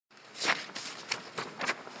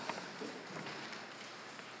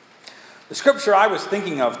The scripture I was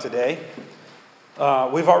thinking of today,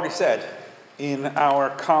 we've already said in our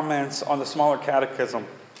comments on the smaller catechism.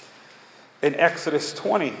 In Exodus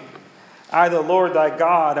 20, I, the Lord thy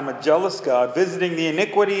God, am a jealous God, visiting the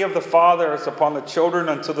iniquity of the fathers upon the children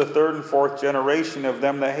until the third and fourth generation of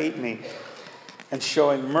them that hate me, and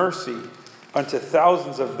showing mercy unto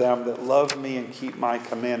thousands of them that love me and keep my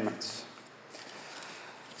commandments.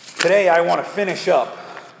 Today I want to finish up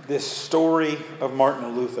this story of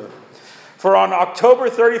Martin Luther. For on October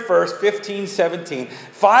 31st, 1517,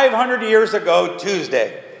 500 years ago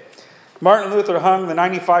Tuesday, Martin Luther hung the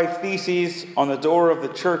 95 Theses on the door of the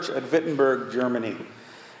church at Wittenberg, Germany.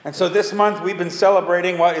 And so this month we've been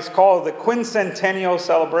celebrating what is called the quincentennial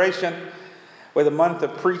celebration, with a month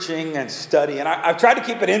of preaching and study. And I've tried to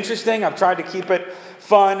keep it interesting, I've tried to keep it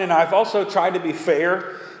fun, and I've also tried to be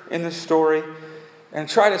fair in the story, and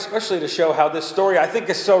tried especially to show how this story, I think,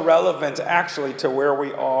 is so relevant actually to where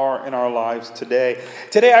we are in our lives today.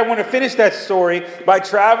 Today I want to finish that story by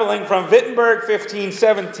traveling from Wittenberg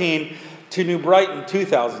 1517 to New Brighton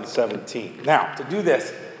 2017. Now, to do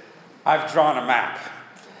this, I've drawn a map.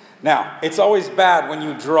 Now, it's always bad when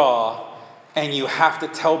you draw and you have to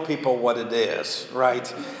tell people what it is,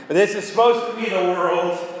 right? This is supposed to be the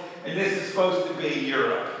world, and this is supposed to be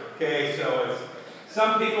Europe. Okay, so it's,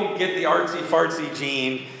 some people get the artsy-fartsy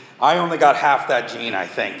gene. I only got half that gene, I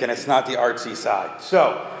think, and it's not the artsy side.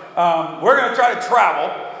 So, we're going to try to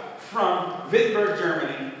travel from Wittenberg,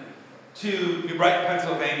 Germany, to New Brighton,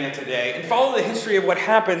 Pennsylvania today, and follow the history of what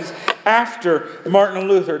happens after Martin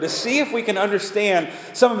Luther to see if we can understand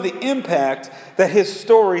some of the impact that his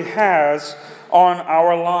story has on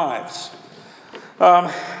our lives.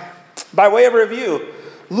 By way of review,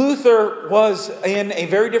 Luther was in a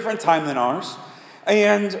very different time than ours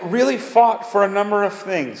and really fought for a number of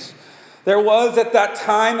things. There was at that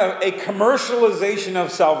time a commercialization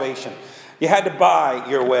of salvation. You had to buy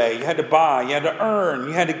your way. You had to buy. You had to earn.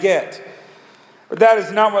 You had to get. But that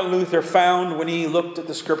is not what Luther found when he looked at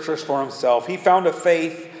the scriptures for himself. He found a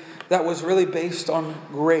faith that was really based on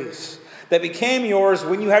grace, that became yours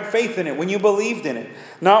when you had faith in it, when you believed in it,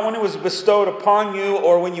 not when it was bestowed upon you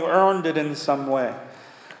or when you earned it in some way.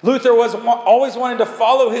 Luther always wanted to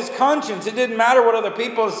follow his conscience. It didn't matter what other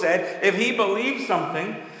people said. If he believed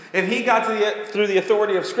something, if he got through the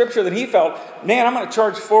authority of Scripture, that he felt, man, I'm going to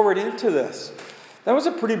charge forward into this. That was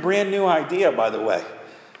a pretty brand new idea, by the way.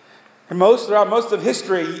 And throughout most of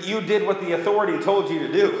history, you did what the authority told you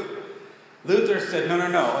to do. Luther said,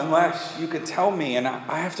 no, unless you could tell me, and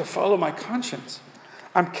I have to follow my conscience.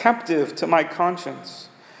 I'm captive to my conscience.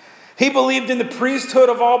 He believed in the priesthood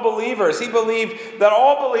of all believers. He believed that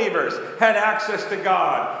all believers had access to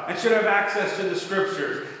God and should have access to the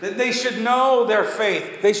Scriptures. That they should know their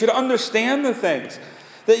faith. They should understand the things.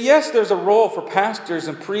 That yes, there's a role for pastors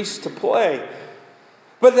and priests to play,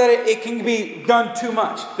 but that it can be done too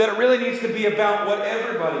much. That it really needs to be about what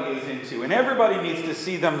everybody is into. And everybody needs to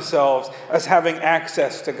see themselves as having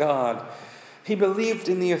access to God. He believed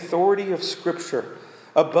in the authority of Scripture.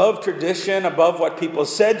 Above tradition, above what people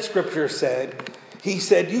said Scripture said, he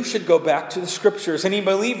said, you should go back to the Scriptures. And he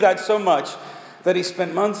believed that so much that he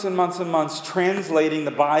spent months and months and months translating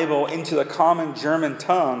the Bible into the common German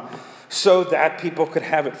tongue so that people could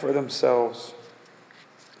have it for themselves.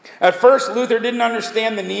 At first, Luther didn't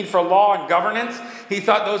understand the need for law and governance. He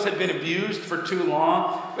thought those had been abused for too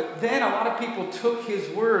long. But then a lot of people took his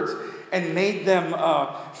words and made them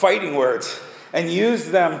fighting words, and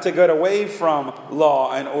used them to get away from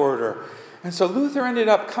law and order. And so Luther ended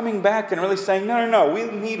up coming back and really saying, no, we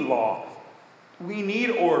need law. We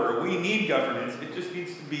need order. We need governance. It just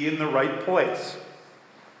needs to be in the right place.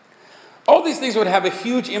 All these things would have a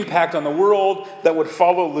huge impact on the world that would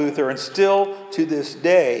follow Luther, and still to this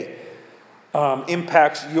day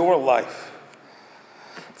impacts your life.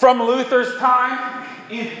 From Luther's time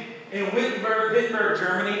in Wittenberg,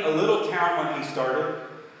 Germany, a little town when he started,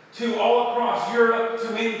 to all across Europe, to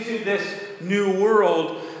into this new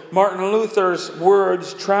world, Martin Luther's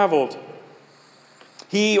words traveled.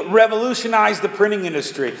 He revolutionized the printing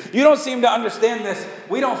industry. You don't seem to understand this.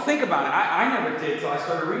 We don't think about it. I never did until I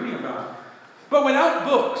started reading about it. But without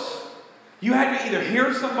books, you had to either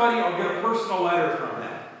hear somebody or get a personal letter from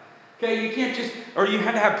them. Okay, you can't or you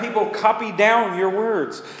had to have people copy down your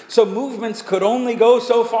words. So movements could only go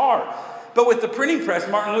so far. But with the printing press,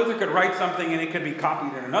 Martin Luther could write something and it could be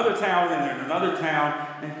copied in another town and in another town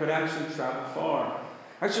and could actually travel far.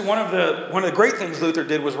 Actually, one of the great things Luther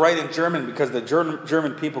did was write in German because the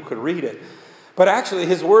German people could read it. But actually,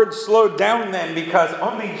 his words slowed down then because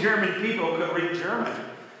only German people could read German.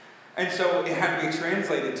 And so it had to be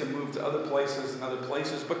translated to move to other places and other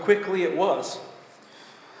places. But quickly it was.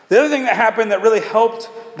 The other thing that happened that really helped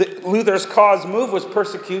Luther's cause move was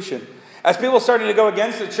persecution. As people started to go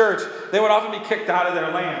against the church, they would often be kicked out of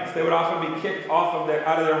their lands. They would often be kicked out of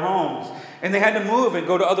their homes. And they had to move and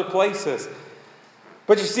go to other places.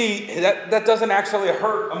 But you see, that doesn't actually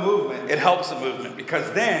hurt a movement. It helps a movement,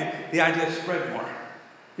 because then the idea spread more.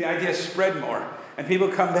 The idea spread more. And people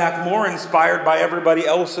come back more inspired by everybody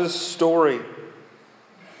else's story.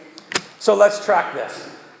 So let's track this.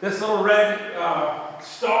 This little red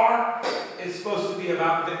star is supposed to be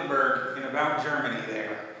about Wittenberg and about Germany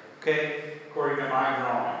there. Okay? According to my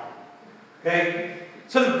drawing. Okay?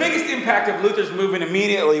 So the biggest impact of Luther's movement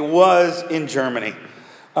immediately was in Germany.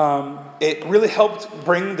 It really helped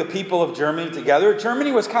bring the people of Germany together.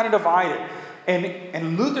 Germany was kind of divided.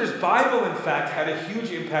 And Luther's Bible, in fact, had a huge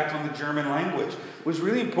impact on the German language. It was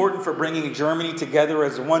really important for bringing Germany together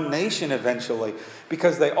as one nation eventually,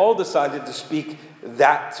 because they all decided to speak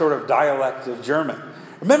that sort of dialect of German.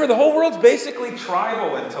 Remember, the whole world's basically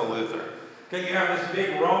tribal until Luther. Okay, you have this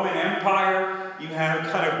big Roman Empire, you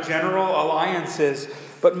have kind of general alliances,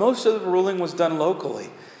 but most of the ruling was done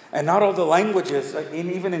locally. And not all the languages,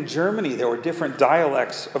 even in Germany, there were different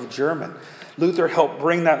dialects of German. Luther helped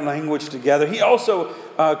bring that language together. He also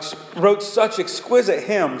wrote such exquisite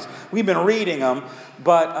hymns. We've been reading them,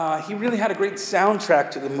 but he really had a great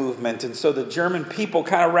soundtrack to the movement. And so the German people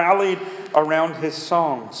kind of rallied around his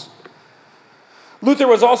songs. Luther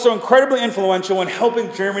was also incredibly influential in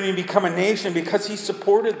helping Germany become a nation because he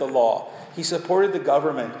supported the law. He supported the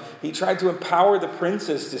government. He tried to empower the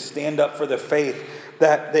princes to stand up for the faith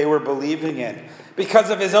that they were believing in. Because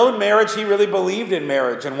of his own marriage, he really believed in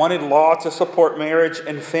marriage and wanted law to support marriage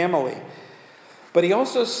and family. But he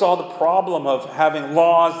also saw the problem of having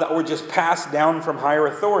laws that were just passed down from higher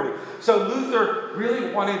authority. So Luther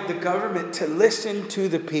really wanted the government to listen to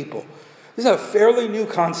the people. This is a fairly new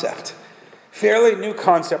concept. Fairly new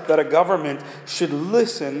concept that a government should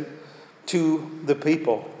listen to the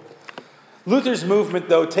people. Luther's movement,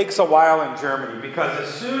 though, takes a while in Germany, because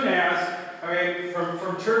as soon as,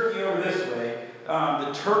 from Turkey over this way,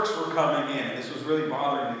 the Turks were coming in. This was really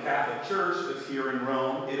bothering the Catholic Church that's here in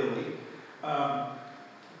Rome, Italy.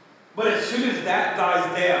 But as soon as that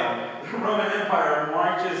dies down, the Roman Empire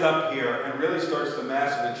marches up here and really starts to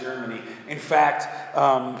mess with Germany. In fact,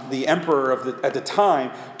 the emperor at the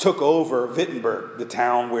time took over Wittenberg, the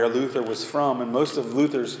town where Luther was from, and most of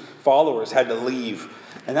Luther's followers had to leave.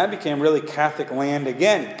 And that became really Catholic land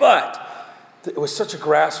again. But it was such a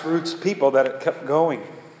grassroots people that it kept going.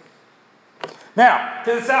 Now,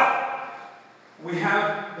 to the south, we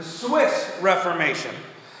have the Swiss Reformation.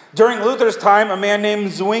 During Luther's time, a man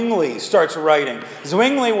named Zwingli starts writing.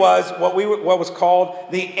 Zwingli was what was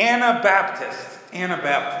called the Anabaptists.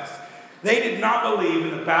 Anabaptists. They did not believe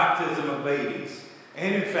in the baptism of babies.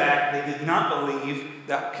 And in fact, they did not believe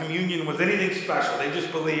that communion was anything special. They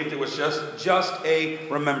just believed it was just a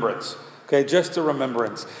remembrance. Okay, just a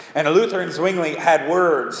remembrance. And Luther and Zwingli had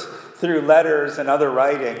words through letters and other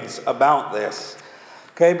writings about this.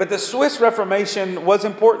 Okay, but the Swiss Reformation was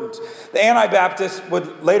important. The Anabaptists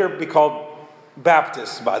would later be called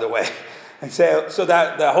Baptists, by the way. And so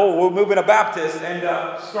that the whole movement of Baptists ended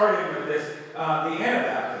up starting with this, the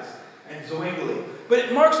Anabaptists and Zwingli. But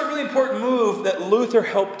it marks a really important move that Luther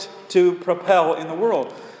helped to propel in the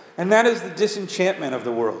world. And that is the disenchantment of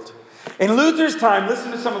the world. In Luther's time,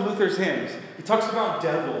 listen to some of Luther's hymns. He talks about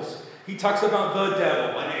devils. He talks about the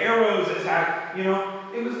devil and arrows attack.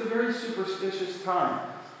 It was a very superstitious time.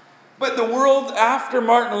 But the world after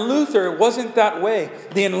Martin Luther wasn't that way.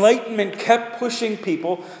 The Enlightenment kept pushing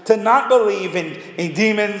people to not believe in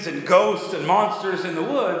demons and ghosts and monsters in the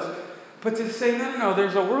woods, but to say, no,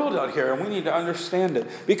 there's a world out here and we need to understand it.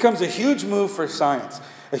 It becomes a huge move for science,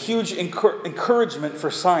 a huge encouragement for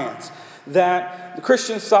science, that the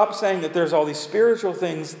Christians stop saying that there's all these spiritual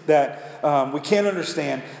things that we can't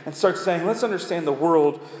understand, and start saying, let's understand the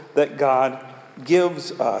world that God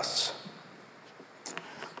gives us.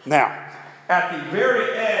 Now, at the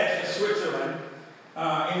very edge of Switzerland,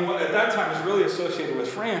 in what at that time was really associated with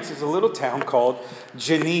France, is a little town called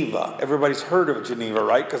Geneva. Everybody's heard of Geneva,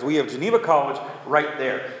 right? Because we have Geneva College right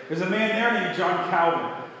there. There's a man there named John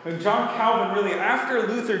Calvin. And John Calvin really, after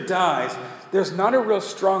Luther dies, there's not a real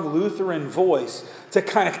strong Lutheran voice to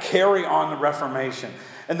kind of carry on the Reformation.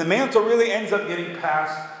 And the mantle really ends up getting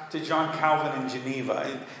passed to John Calvin in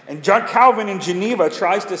Geneva. And John Calvin in Geneva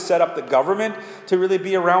tries to set up the government to really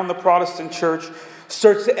be around the Protestant church,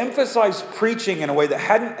 starts to emphasize preaching in a way that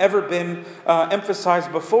hadn't ever been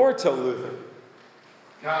emphasized before till Luther.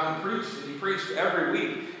 Calvin preached, and he preached every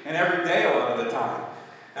week and every day a lot of the time.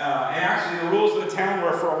 And actually the rules of the town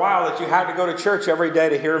were for a while that you had to go to church every day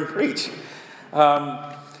to hear him preach.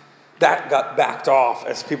 that got backed off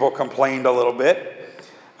as people complained a little bit.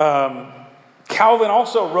 Calvin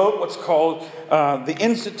also wrote what's called the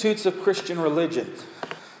Institutes of Christian Religion.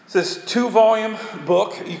 It's this 2-volume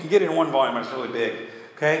book. You can get it in 1 volume. It's really big.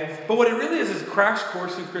 Okay? But what it really is a crash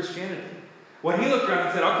course in Christianity. When he looked around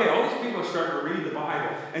and said, okay, all these people are starting to read the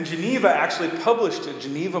Bible. And Geneva actually published a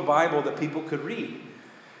Geneva Bible that people could read.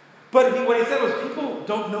 But what he said was, people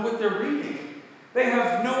don't know what they're reading. They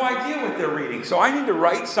have no idea what they're reading. So I need to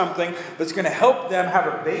write something that's going to help them have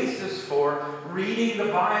a basis for reading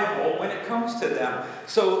the Bible when it comes to them.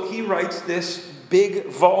 So he writes this big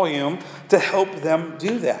volume to help them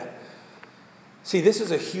do that. See, this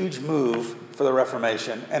is a huge move for the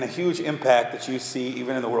Reformation and a huge impact that you see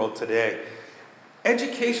even in the world today.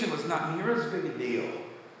 Education was not near as big a deal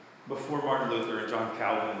before Martin Luther and John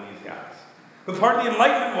Calvin and these guys. But part of the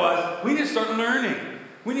Enlightenment was, we need to start learning.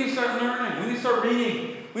 We need to start learning. We need to start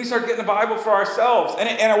reading. We need to start getting the Bible for ourselves. And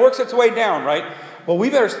it works its way down, right? Well,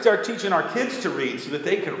 we better start teaching our kids to read so that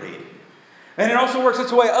they can read. And it also works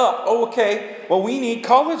its way up. Oh, okay. Well, we need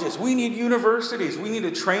colleges. We need universities. We need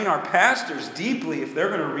to train our pastors deeply if they're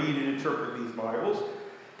going to read and interpret these Bibles.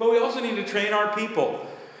 But we also need to train our people.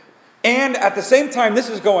 And at the same time this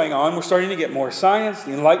is going on, we're starting to get more science.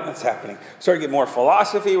 The Enlightenment's happening. We're starting to get more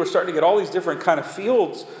philosophy. We're starting to get all these different kind of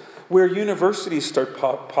fields where universities start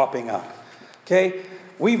popping up. Okay?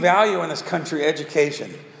 We value in this country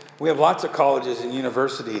education. We have lots of colleges and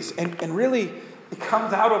universities. And really, it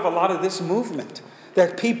comes out of a lot of this movement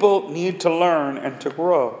that people need to learn and to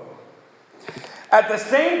grow. At the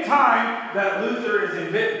same time that Luther is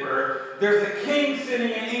in Wittenberg, there's a king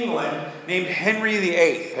sitting in England named Henry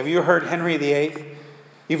VIII. Have you heard Henry VIII?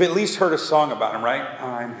 You've at least heard a song about him, right?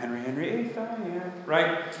 I'm Henry VIII, I am.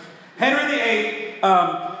 Right? Henry VIII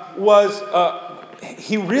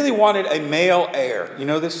he really wanted a male heir. You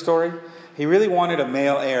know this story? He really wanted a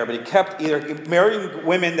male heir, but he kept either marrying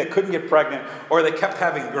women that couldn't get pregnant or they kept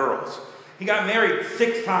having girls. He got married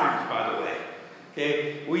 6 times, by the way.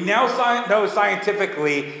 Okay, we now know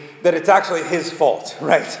scientifically that it's actually his fault,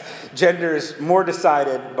 right? Gender is more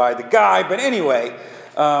decided by the guy. But anyway,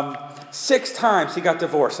 6 times he got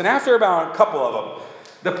divorced. And after about a couple of them,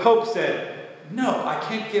 the Pope said, no, I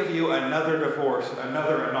can't give you another divorce,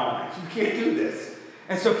 another annulment. You can't do this.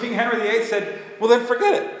 And so King Henry VIII said, well, then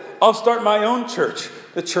forget it. I'll start my own church,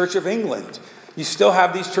 the Church of England. You still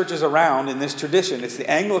have these churches around in this tradition. It's the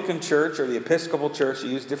Anglican Church or the Episcopal Church.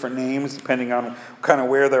 You use different names depending on kind of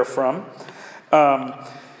where they're from.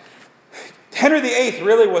 Henry VIII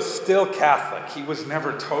really was still Catholic. He was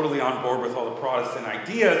never totally on board with all the Protestant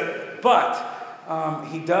ideas, but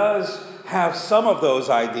he does have some of those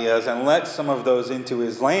ideas and let some of those into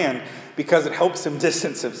his land because it helps him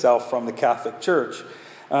distance himself from the Catholic Church.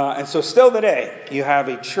 And so still today, you have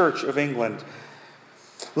a Church of England.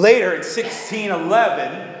 Later, in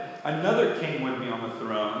 1611, another king would be on the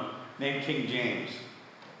throne named King James.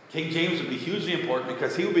 King James would be hugely important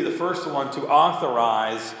because he would be the first one to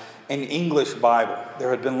authorize an English Bible.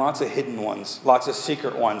 There had been lots of hidden ones, lots of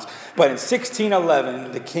secret ones. But in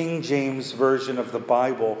 1611, the King James Version of the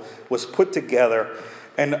Bible was put together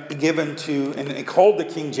and given to, and called the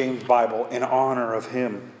King James Bible in honor of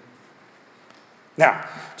him. Now,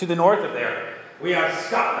 to the north of there, we have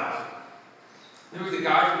Scotland. There was a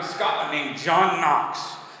guy from Scotland named John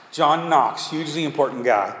Knox. John Knox, hugely important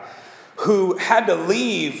guy, who had to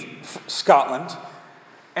leave Scotland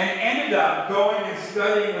and ended up going and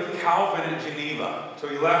studying with Calvin in Geneva. So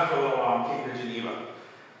he left for a little while and came to Geneva.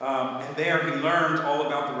 And there he learned all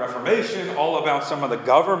about the Reformation, all about some of the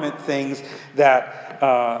government things that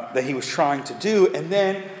he was trying to do. And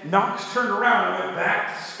then Knox turned around and went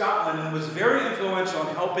back to Scotland and was very influential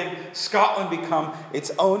in helping Scotland become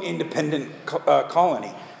its own independent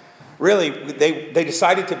colony. Really, they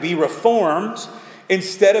decided to be reformed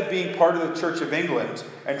instead of being part of the Church of England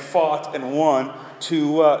and fought and won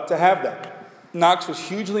to have that. Knox was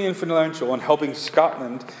hugely influential in helping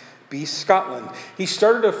Scotland be Scotland. He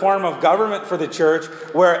started a form of government for the church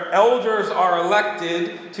where elders are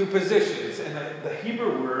elected to positions. And the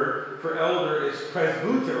Hebrew word for elder is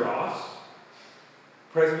presbyteros.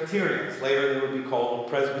 Presbyterians. Later they would be called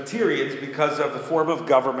Presbyterians because of the form of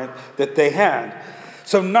government that they had.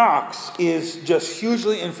 So Knox is just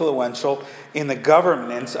hugely influential in the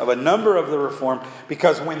governance of a number of the reform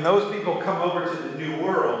because when those people come over to the New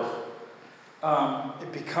World,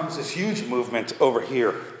 it becomes this huge movement over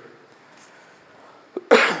here.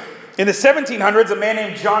 In the 1700s, a man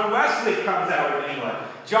named John Wesley comes out of England.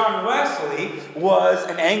 John Wesley was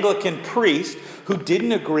an Anglican priest who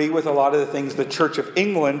didn't agree with a lot of the things the Church of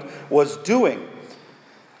England was doing.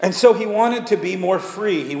 And so he wanted to be more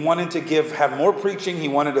free. He wanted to have more preaching. He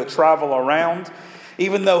wanted to travel around.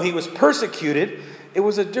 Even though he was persecuted, it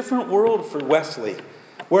was a different world for Wesley,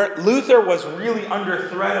 where Luther was really under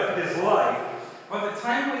threat of his life. By the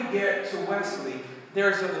time we get to Wesley,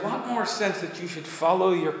 there's a lot more sense that you should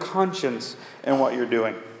follow your conscience in what you're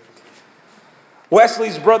doing.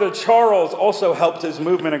 Wesley's brother Charles also helped his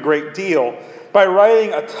movement a great deal by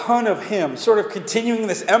writing a ton of hymns, sort of continuing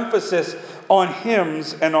this emphasis on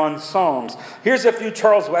hymns and on songs. Here's a few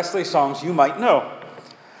Charles Wesley songs you might know.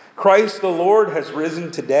 Christ the Lord has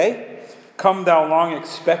risen today. Come thou long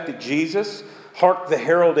expected Jesus. Hark the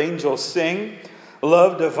herald angels sing.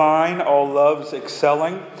 Love divine, all loves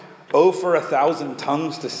excelling. Oh, for 1,000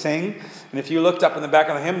 tongues to sing. And if you looked up in the back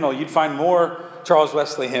of the hymnal, you'd find more Charles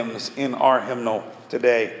Wesley hymns in our hymnal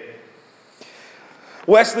today.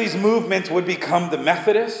 Wesley's movement would become the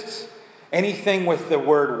Methodists, anything with the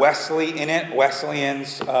word Wesley in it,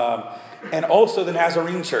 Wesleyans, and also the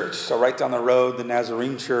Nazarene Church. So right down the road, the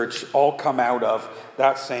Nazarene Church all come out of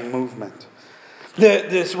that same movement.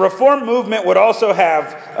 This Reform movement would also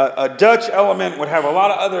have a Dutch element, would have a lot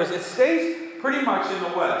of others. It stays pretty much in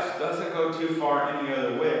the West, doesn't go too far any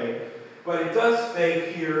other way, but it does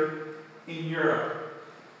stay here in Europe.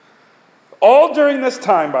 All during this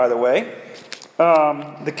time, by the way,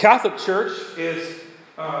 the Catholic Church is,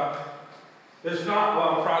 there's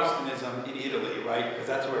not Protestantism in Italy, right? Because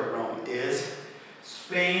that's where Rome is.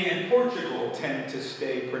 Spain and Portugal tend to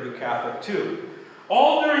stay pretty Catholic too.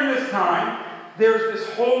 All during this time, there's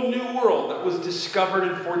this whole new world that was discovered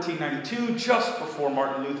in 1492, just before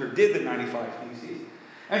Martin Luther did the 95 Theses.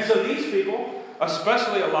 And so these people,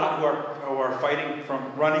 especially a lot who are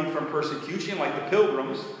running from persecution, like the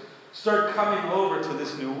Pilgrims, start coming over to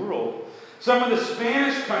this new world. Some of the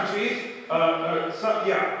Spanish countries, some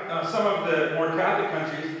of the more Catholic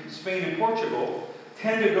countries, Spain and Portugal,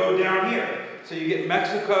 tend to go down here. So you get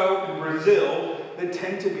Mexico and Brazil that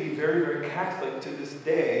tend to be very, very Catholic to this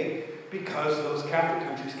day because those Catholic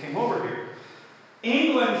countries came over here.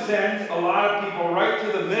 England sends a lot of people right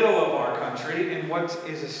to the middle of our country in what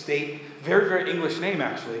is a state, very, very English name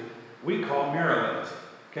actually, we call Maryland.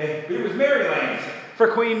 Okay? But it was Maryland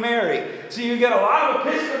for Queen Mary. So you get a lot of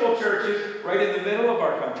Episcopal churches right in the middle of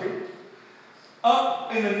our country.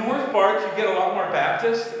 Up in the north part, you get a lot more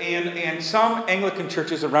Baptists and some Anglican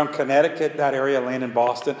churches around Connecticut, that area, land in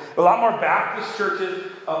Boston. A lot more Baptist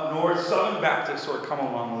churches up north, Southern Baptists sort of come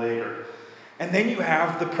along later. And then you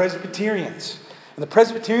have the Presbyterians. And the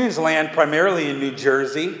Presbyterians land primarily in New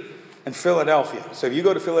Jersey and Philadelphia. So if you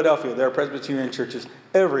go to Philadelphia, there are Presbyterian churches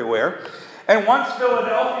everywhere. And once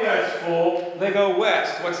Philadelphia is full, they go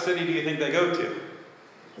west. What city do you think they go to?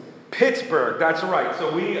 Pittsburgh, that's right.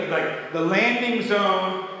 So the landing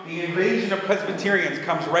zone, the invasion of Presbyterians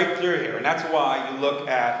comes right through here. And that's why you look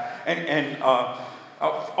at,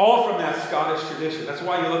 all from that Scottish tradition. That's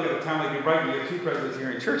why you look at a town like New Brighton, you have 2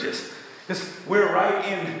 Presbyterian churches. Because we're right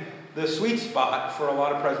in the sweet spot for a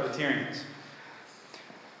lot of Presbyterians.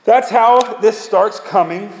 That's how this starts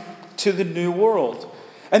coming to the New World.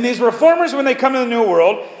 And these reformers, when they come to the New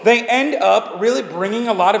World, they end up really bringing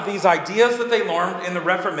a lot of these ideas that they learned in the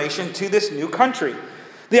Reformation to this new country.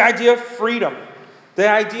 The idea of freedom, the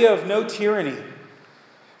idea of no tyranny,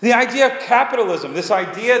 the idea of capitalism, this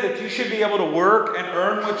idea that you should be able to work and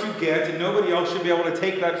earn what you get and nobody else should be able to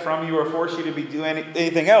take that from you or force you to be doing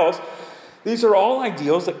anything else. These are all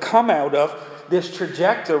ideals that come out of this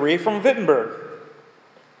trajectory from Wittenberg.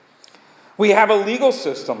 We have a legal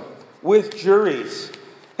system with juries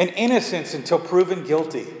and innocence until proven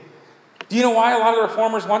guilty. Do you know why a lot of the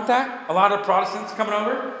reformers want that? A lot of Protestants coming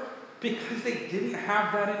over? Because they didn't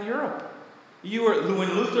have that in Europe.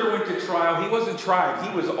 When Luther went to trial, he wasn't tried.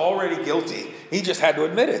 He was already guilty. He just had to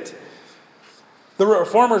admit it. The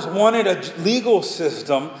reformers wanted a legal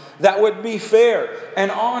system that would be fair and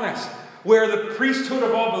honest, where the priesthood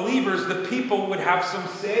of all believers, the people, would have some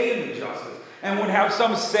say in the justice and would have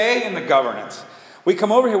some say in the governance. We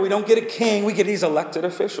come over here, we don't get a king, we get these elected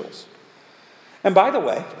officials. And by the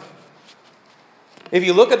way, if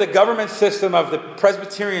you look at the government system of the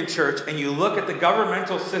Presbyterian Church and you look at the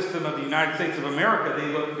governmental system of the United States of America, they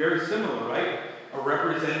look very similar, right? A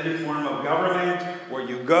representative form of government where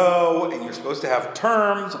you go and you're supposed to have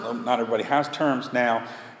terms, although not everybody has terms now,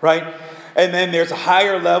 right? And then there's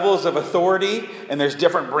higher levels of authority and there's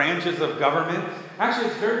different branches of government. Actually,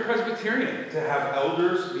 it's very Presbyterian to have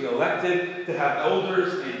elders be elected, to have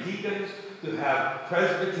elders and deacons, to have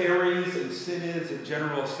presbyteries and synods and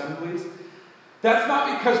general assemblies. That's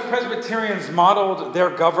not because Presbyterians modeled their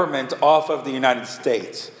government off of the United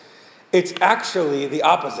States. It's actually the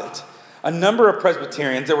opposite. a number of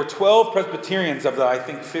Presbyterians. There were 12 Presbyterians of the, I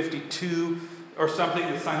think, 52 or something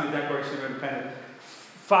that signed the Declaration of Independence.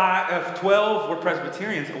 12 were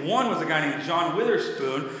Presbyterians. One was a guy named John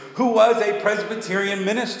Witherspoon, who was a Presbyterian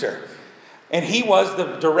minister. And he was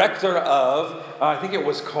the director of, I think it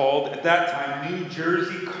was called, at that time, New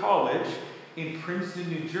Jersey College in Princeton,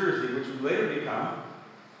 New Jersey, which would later become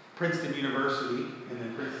Princeton University and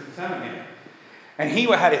then Princeton Seminary. And he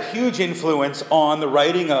had a huge influence on the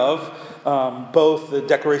writing of both the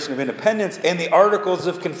Declaration of Independence and the Articles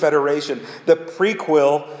of Confederation, the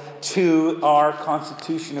prequel to our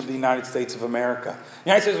Constitution of the United States of America. The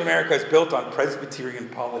United States of America is built on Presbyterian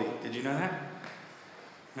polity. Did you know that?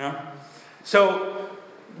 No? So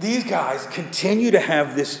these guys continue to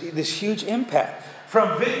have this huge impact.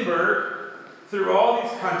 From Wittenberg through all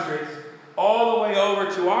these countries, all the way over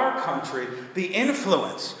to our country, the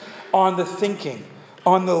influence on the thinking,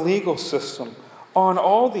 on the legal system, on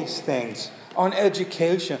all these things, on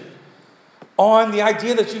education, on the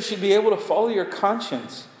idea that you should be able to follow your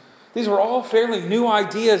conscience. These were all fairly new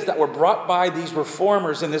ideas that were brought by these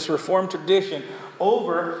reformers in this Reformed tradition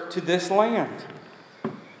over to this land.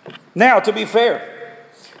 Now, to be fair,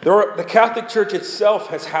 the Catholic Church itself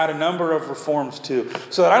has had a number of reforms too.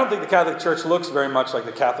 So that I don't think the Catholic Church looks very much like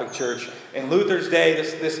the Catholic Church in Luther's day.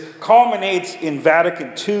 This culminates in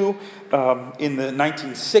Vatican II in the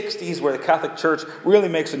 1960s, where the Catholic Church really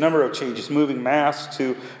makes a number of changes, moving Mass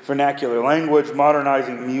to vernacular language,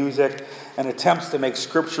 modernizing music, and attempts to make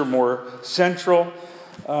Scripture more central.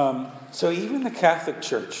 So even the Catholic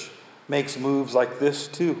Church makes moves like this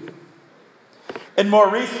too. In more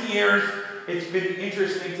recent years, it's been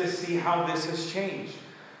interesting to see how this has changed.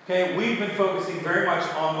 Okay, we've been focusing very much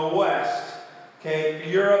on the West, okay,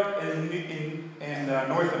 Europe and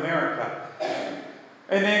North America.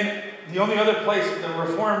 And then the only other place that the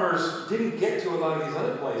reformers didn't get to a lot of these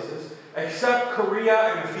other places, except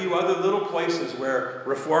Korea and a few other little places where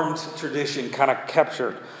Reformed tradition kind of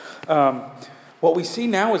captured. What we see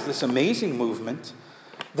now is this amazing movement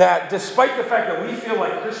that, despite the fact that we feel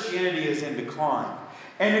like Christianity is in decline,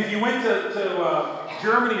 and if you went to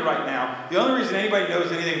Germany right now, the only reason anybody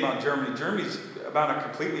knows anything about Germany's about a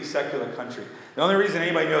completely secular country. The only reason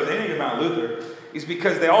anybody knows anything about Luther is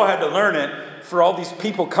because they all had to learn it for all these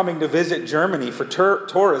people coming to visit Germany for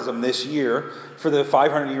tourism this year for the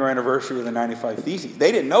 500-year anniversary of the 95 Theses.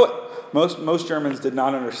 They didn't know it. Most Germans did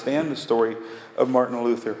not understand the story of Martin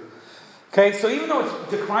Luther. Okay, so even though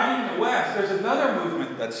it's declining in the West, there's another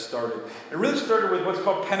movement that's started. It really started with what's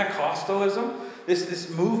called Pentecostalism, this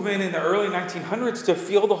movement in the early 1900s to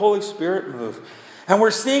feel the Holy Spirit move. And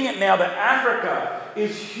we're seeing it now that Africa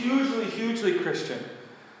is hugely, hugely Christian.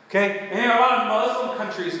 Okay, and in a lot of Muslim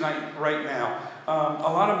countries right now,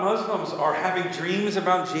 a lot of Muslims are having dreams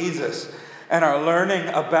about Jesus and are learning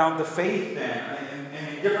about the faith then.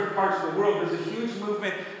 And in different parts of the world, there's a huge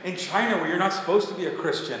movement in China where you're not supposed to be a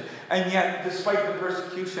Christian. And yet, despite the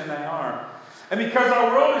persecution, they are. And because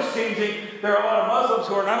our world is changing, there are a lot of Muslims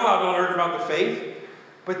who are not allowed to learn about the faith,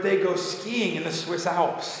 but they go skiing in the Swiss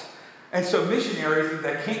Alps. And so missionaries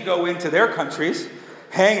that can't go into their countries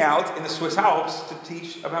hang out in the Swiss Alps to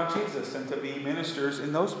teach about Jesus and to be ministers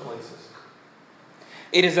in those places.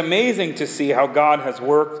 It is amazing to see how God has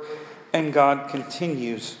worked and God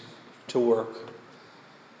continues to work.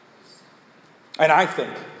 And I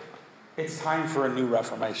think it's time for a new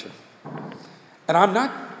Reformation. And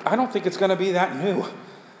I don't think it's going to be that new.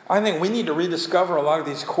 I think we need to rediscover a lot of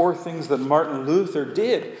these core things that Martin Luther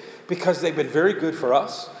did because they've been very good for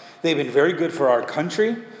us. They've been very good for our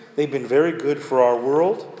country. They've been very good for our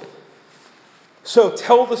world. So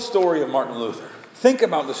tell the story of Martin Luther. Think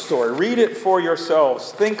about the story. Read it for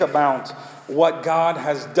yourselves. Think about what God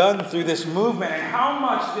has done through this movement and how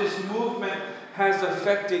much this movement has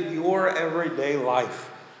affected your everyday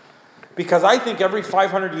life. Because I think every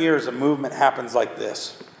 500 years a movement happens like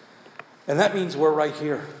this. And that means we're right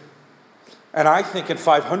here. And I think in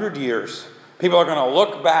 500 years, people are going to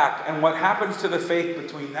look back, and what happens to the faith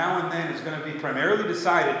between now and then is going to be primarily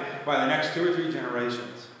decided by the next 2 or 3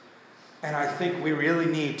 generations. And I think we really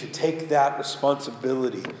need to take that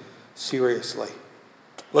responsibility seriously.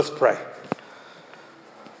 Let's pray.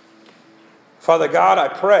 Father God, I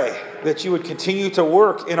pray that you would continue to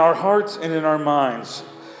work in our hearts and in our minds.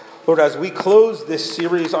 Lord, as we close this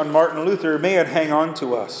series on Martin Luther, may it hang on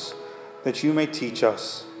to us, that you may teach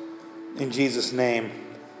us. In Jesus' name,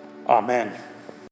 amen.